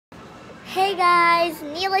Hey guys,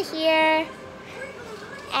 Neela here,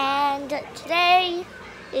 and today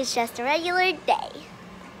is just a regular day.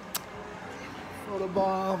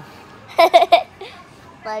 Photobomb.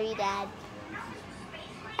 Love you, Dad.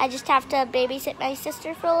 I just have to babysit my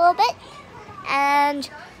sister for a little bit, and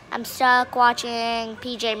I'm stuck watching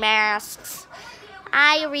PJ Masks.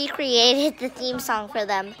 I recreated the theme song for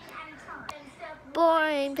them.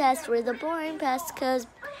 Boring pest, we're the boring pest, 'cause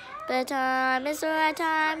bedtime is the right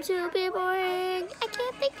time to be boring. I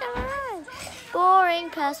can't think of a rhyme. Boring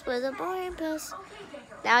pest, we're the boring pest.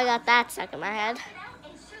 Now I got that stuck in my head.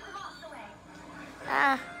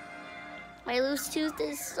 My loose tooth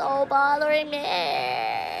is so bothering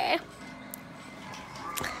me.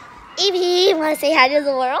 Evie, want to say hi to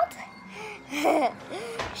the world?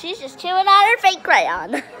 She's just chewing on her fake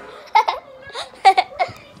crayon.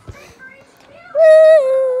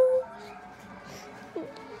 Woo!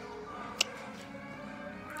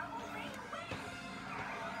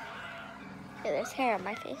 Yeah, there's hair on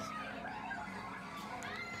my face.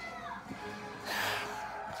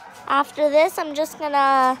 After this, I'm just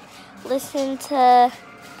gonna listen to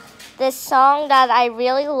this song that I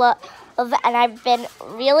really love and I've been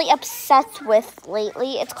really obsessed with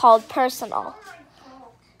lately. It's called Personal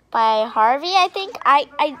by HRVY, I think. I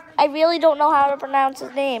really don't know how to pronounce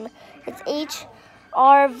his name. It's HRVY,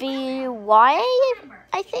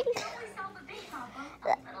 I think.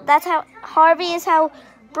 That's how HRVY is how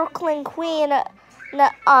Brooklyn Queen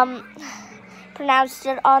pronounced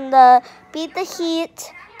it on the Beat the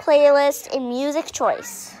Heat playlist in Music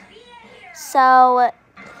Choice. So,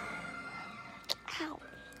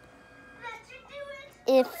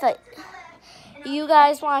 if you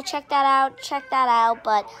guys want to check that out,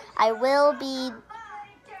 but I will be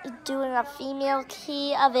doing a female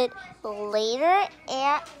key of it later,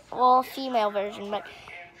 and well, female version,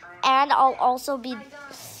 and I'll also be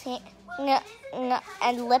singing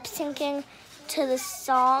and lip syncing to the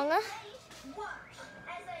song.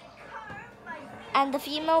 And the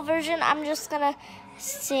female version, I'm just gonna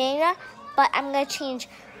sing, but I'm gonna change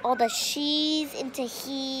all the she's into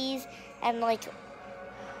he's, and like,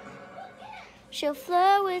 she'll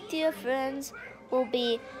flirt with your friends, will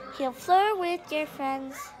be, he'll flirt with your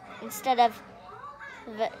friends, instead of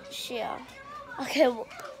she'll. Okay,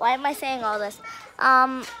 why am I saying all this?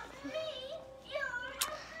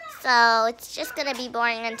 So it's just gonna be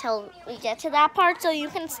boring until we get to that part, so you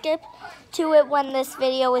can skip to it when this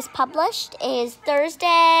video is published. It is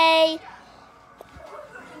Thursday,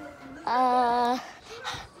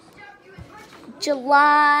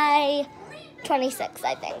 July 26th,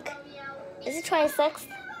 I think. Is it 26th?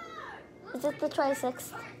 Is it the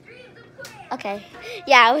 26th? Okay.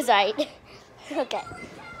 Yeah, I was right. Okay.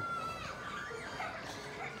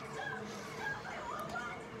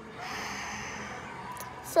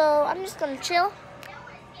 So I'm just gonna chill.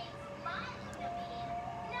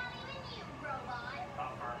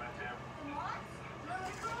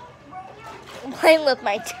 I'm playing with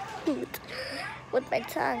my tooth, with my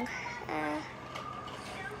tongue. I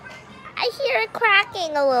hear it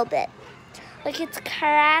cracking a little bit. Like it's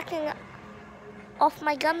cracking off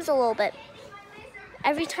my gums a little bit.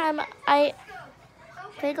 Every time I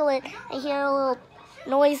wiggle it, I hear a little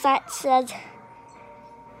noise that says,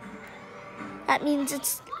 that means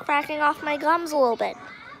it's cracking off my gums a little bit.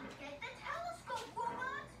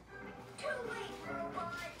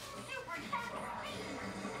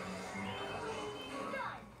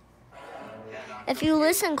 If you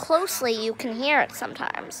listen closely, you can hear it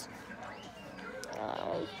sometimes.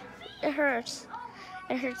 Oh, it hurts.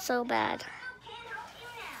 It hurts so bad.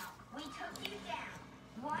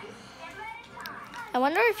 I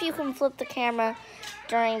wonder if you can flip the camera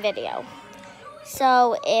during video.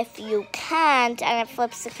 So if you can't, and it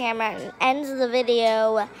flips the camera and ends the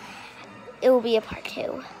video, it will be a part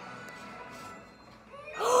 2.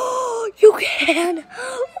 Oh, you can!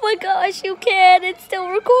 Oh my gosh, you can! It's still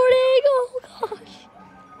recording! Oh gosh.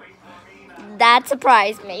 That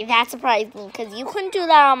surprised me. That surprised me, because you couldn't do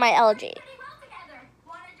that on my LG.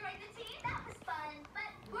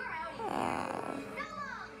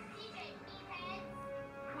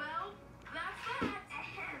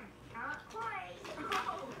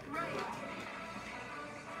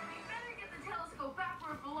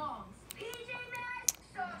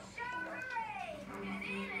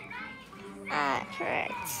 That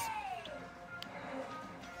hurts.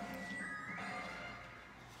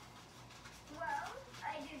 Well,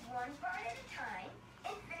 I did one part at a time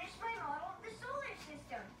and finished my model of the solar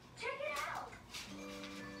system. Check it out.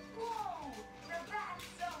 Whoa, the bat's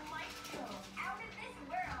so micro. Out of this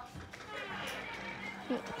world.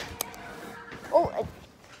 Oh,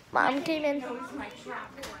 Mom came in.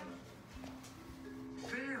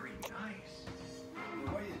 Very nice.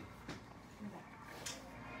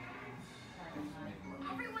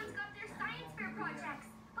 Everyone's got their science fair projects.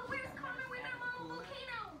 But where's Connor with our model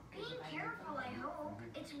volcano? Be careful, I hope.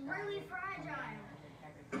 It's really fragile.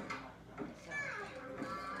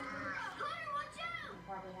 Connor, watch out!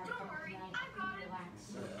 Don't worry, I got it.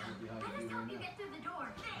 Let us help you get through the door.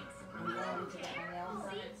 Thanks. Careful,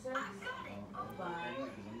 see? I got it.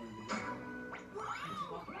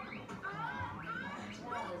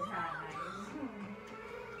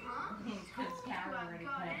 Because Karen already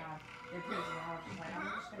put their prison off. She's like, I'm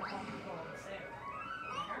just going to help you go and sit.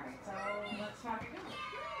 Alright, so let's talk about it.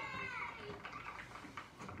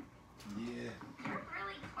 Yeah. You're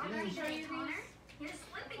really clever today, Connor. You're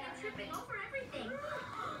slipping and tripping over everything.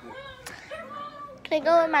 Can I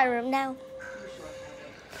go in my room now?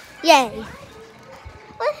 Yay!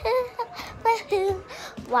 Woohoo! Woohoo!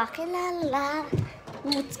 Walking la la la.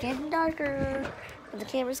 Ooh, it's getting darker. And the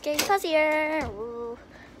camera's getting fuzzier. Ooh.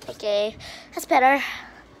 Okay, that's better.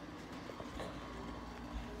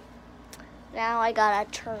 Now I gotta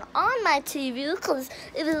turn on my TV because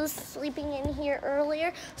it was sleeping in here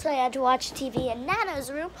earlier, so I had to watch TV in Nana's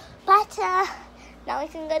room. But now I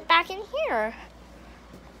can get back in here.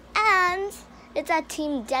 And it's at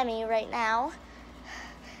Team Demi right now.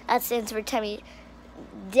 That stands for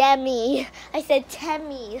Demi. I said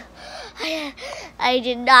Temi. I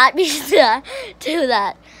did not mean to do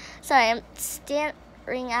that. Sorry, I'm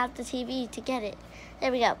staring at the TV to get it.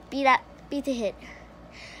 There we go. Beat the hit.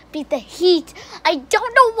 Beat the heat. I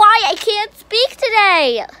don't know why I can't speak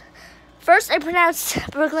today. First, I pronounced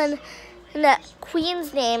Brooklyn and the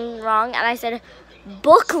Queen's name wrong, and I said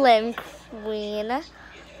Brooklyn Queen.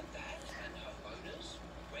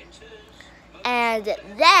 And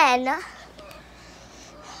then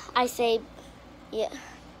I say, yeah,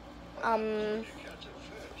 and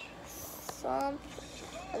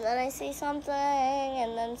then I say something,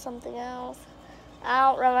 and then something else. I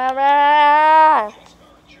don't remember.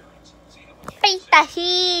 Beat the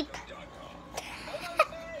heat.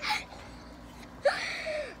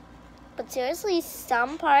 But seriously,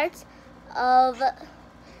 some parts of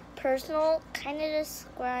personal kind of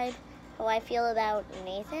describe how I feel about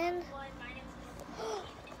Nathan.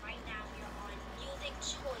 Right now we are on Music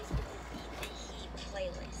Choice with the Beat the Heat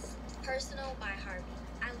playlist. Personal by HRVY.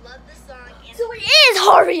 I love the song and So it is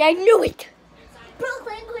HRVY, I knew it.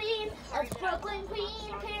 Brooklyn Queen, that's Brooklyn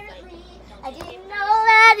Queen apparently. I didn't know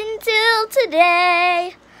that until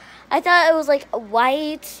today. I thought it was like a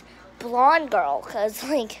white blonde girl, cause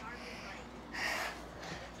like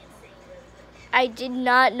I did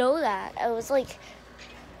not know that. I was like,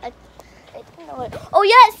 I didn't know it. Oh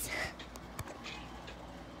yes.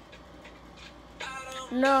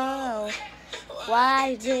 No,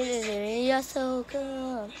 why didn't you so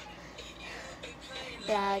good?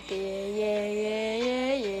 Like yeah.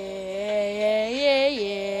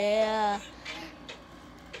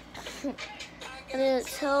 And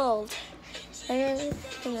it's told,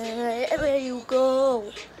 where you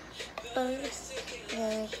go.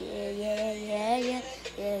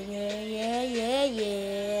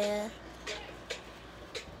 Yeah.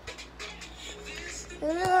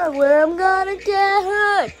 Where I'm gonna get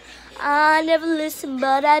hurt. I never listened,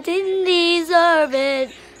 but I didn't deserve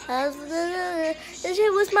it. She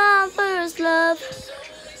was my first love.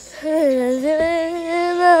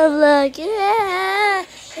 Love like yeah.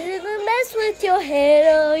 It will mess with your head,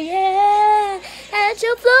 oh yeah. And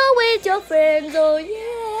you'll flow with your friends, oh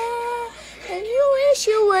yeah. And you wish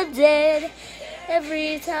you were dead.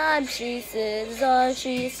 Every time she says, oh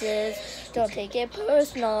she says, don't take it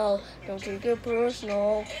personal, don't take it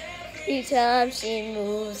personal. Every time she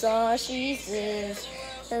moves on, she says,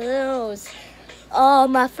 all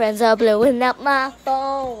my friends are blowing up my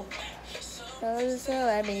phone. So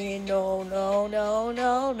I mean, no.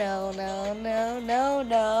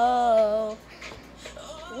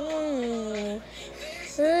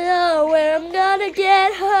 Where I'm gonna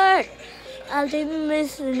get hurt. I didn't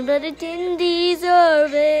listen, but I didn't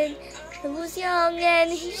deserve it. I was young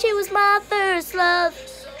and she was my first love.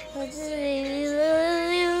 Like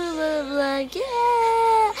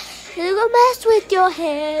yeah, you gonna mess with your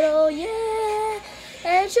head, oh yeah.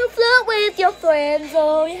 And she'll flirt with your friends,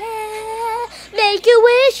 oh yeah. Make you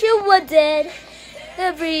wish you were dead.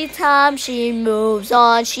 Every time she moves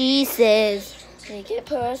on, she says, take it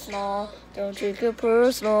personal, don't take it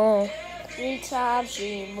personal. Every time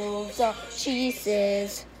she moves on, she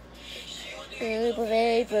says,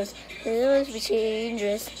 vapors, it must be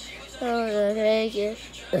dangerous. Oh, take it.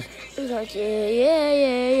 It's like, yeah.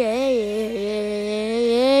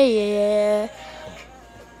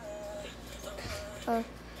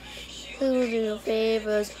 Who do you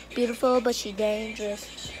favors? Beautiful, but she dangerous.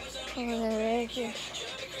 Yeah,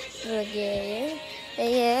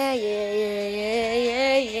 yeah,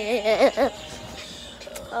 yeah.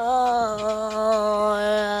 Oh,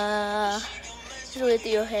 yeah. With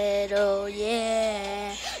your head, oh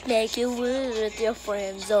yeah. Make you with your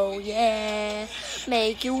friends, oh yeah.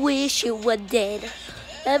 Make you wish you were dead.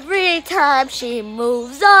 Every time she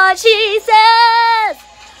moves on, she says,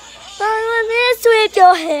 "Fun this with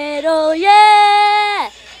your head, oh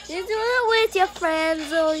yeah. You do it with your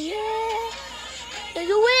friends, oh yeah. Make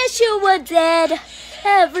you wish you were dead."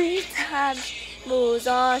 Every time she moves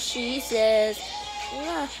on, she says,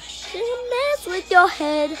 "You mess with your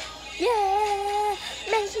head, yeah.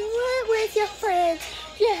 Make you work with your friends,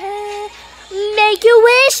 yeah. Make you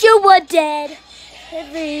wish you were dead."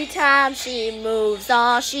 Every time she moves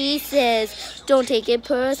on, she says, "Don't take it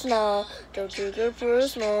personal, don't take it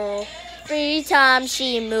personal." Every time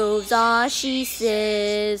she moves on, she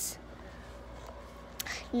says.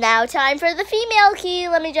 Now time for the female key.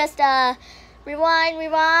 Let me just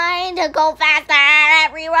rewind, go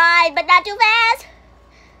faster, rewind, but not too fast.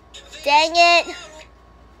 Dang it.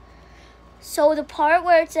 So the part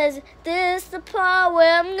where it says, "This is the part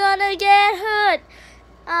where I'm gonna get hurt,"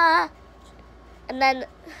 and then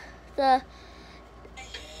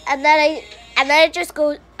I just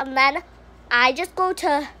go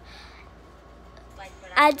to,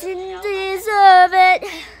 "I didn't deserve it."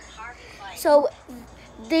 So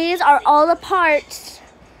these are all the parts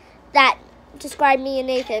that describe me and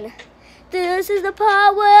Nathan. This is the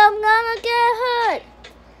part where I'm gonna get hurt.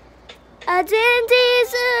 I didn't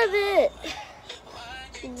deserve it.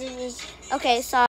 Okay, sorry.